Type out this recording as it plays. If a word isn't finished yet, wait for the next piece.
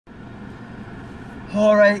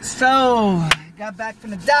Alright, so got back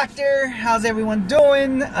from the doctor. How's everyone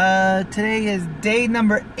doing? Today is day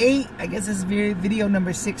number 8. I guess this is video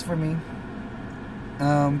number 6 for me.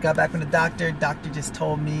 Got back from the doctor. Doctor just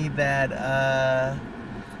told me that I'm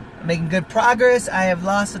making good progress. I have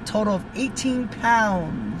lost a total of 18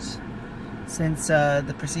 pounds since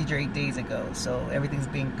the procedure 8 days ago. So everything's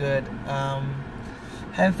been good.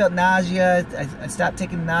 Haven't felt nausea. I stopped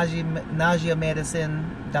taking nausea medicine.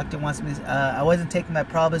 Doctor wants me. I wasn't taking my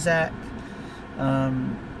Prozac,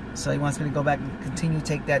 so he wants me to go back and continue to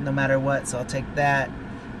take that no matter what. So I'll take that.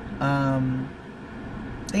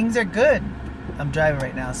 Things are good. I'm driving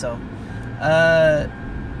right now, so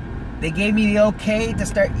they gave me the okay to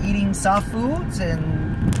start eating soft foods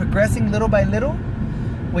and progressing little by little,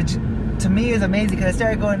 which to me is amazing because I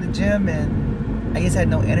started going to the gym and I just had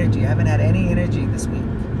no energy. I haven't had any energy this week.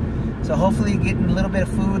 So hopefully getting a little bit of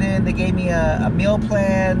food in. They gave me a meal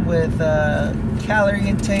plan with calorie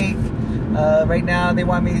intake. Right now they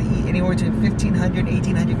want me to eat anywhere between 1,500 and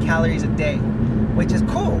 1,800 calories a day, which is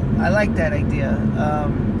cool. I like that idea.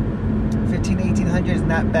 1,500 to 1,800 is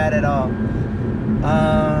not bad at all.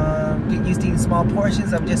 Get used to eating small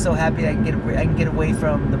portions. I'm just so happy I can get away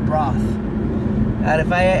from the broth. And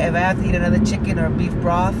if I have to eat another chicken or beef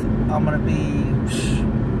broth, I'm gonna be.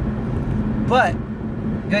 But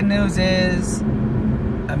good news is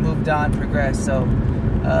I moved on, progressed. So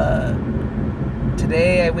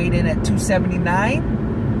today I weighed in at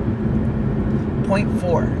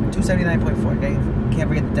 279.4. 279.4. Okay, can't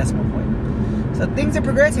forget the decimal point. So things are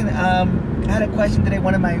progressing. I had a question today.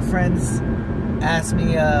 One of my friends asked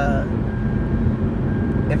me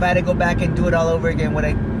if I had to go back and do it all over again, would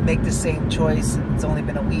I make the same choice? It's only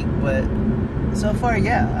been a week, but so far,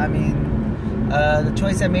 yeah. I mean, the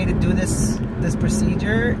choice I made to do this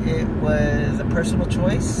procedure, it was a personal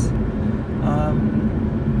choice.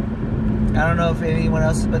 I don't know if anyone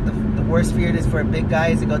else, but the worst fear is for a big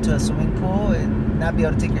guy is to go to a swimming pool and not be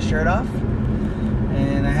able to take your shirt off.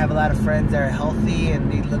 And I have a lot of friends that are healthy and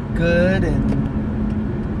they look good, and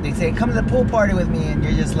they say, come to the pool party with me, and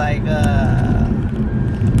you're just like,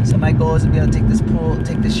 So my goal is to be able to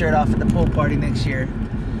take this shirt off at the pool party next year.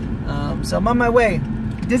 So I'm on my way.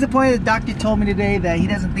 Disappointed the doctor told me today that he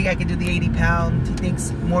doesn't think I can do the 80 pounds. He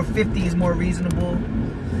thinks more 50 is more reasonable.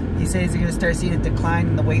 He says he's going to start seeing a decline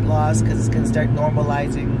in the weight loss because it's going to start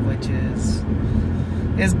normalizing, which is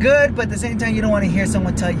good, but at the same time you don't want to hear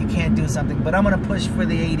someone tell you can't do something. But I'm going to push for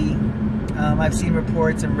the 80. I've seen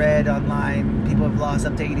reports and read online people have lost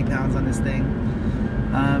up to 80 pounds on this thing.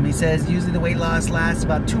 He says usually the weight loss lasts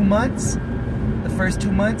about 2 months, the first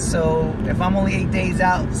 2 months. So if I'm only 8 days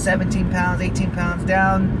out, 17 pounds, 18 pounds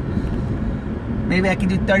down, maybe I can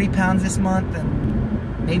do 30 pounds this month and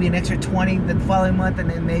maybe an extra 20 the following month, and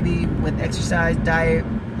then maybe with exercise, diet,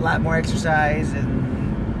 a lot more exercise, and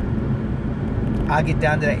I'll get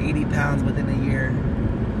down to that 80 pounds within a year.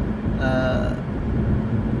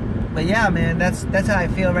 But yeah, man, that's how I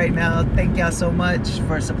feel right now. Thank y'all so much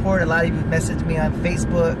for support. A lot of you messaged me on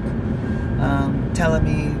Facebook telling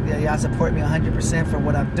me that y'all support me 100% for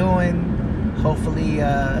what I'm doing. Hopefully,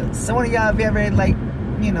 some of y'all, if you ever, like,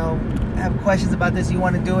 you know, have questions about this, you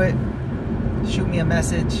want to do it, shoot me a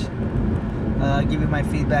message. Give you my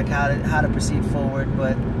feedback how to proceed forward.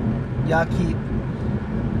 But y'all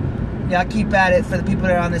keep at it. For the people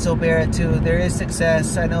that are on this Obera too, there is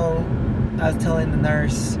success. I know. I was telling the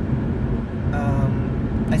nurse.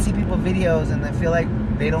 I see people videos and I feel like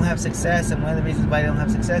they don't have success, and one of the reasons why they don't have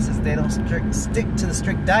success is they don't stick to the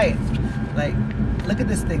strict diet. Like, look at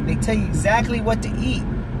this thing. They tell you exactly what to eat.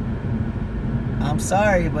 I'm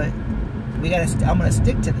sorry, but I'm gonna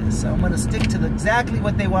stick to this. I'm gonna stick to exactly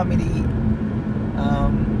what they want me to eat,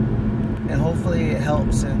 and hopefully it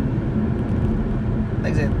helps. And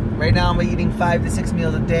like I said, right now I'm eating 5 to 6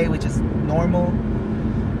 meals a day, which is normal.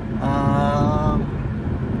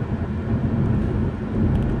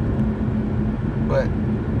 But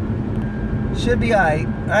should be alright.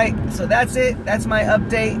 Alright, so that's it. That's my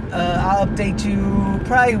update. I'll update you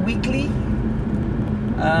probably weekly.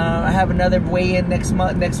 I have another weigh-in next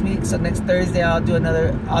week. So next Thursday I'll do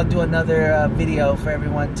another video for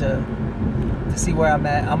everyone to see where I'm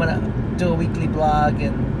at. I'm gonna do a weekly blog,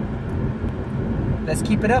 and let's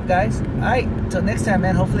keep it up, guys. Alright, until next time,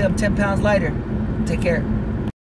 man. Hopefully I'm 10 pounds lighter. Take care.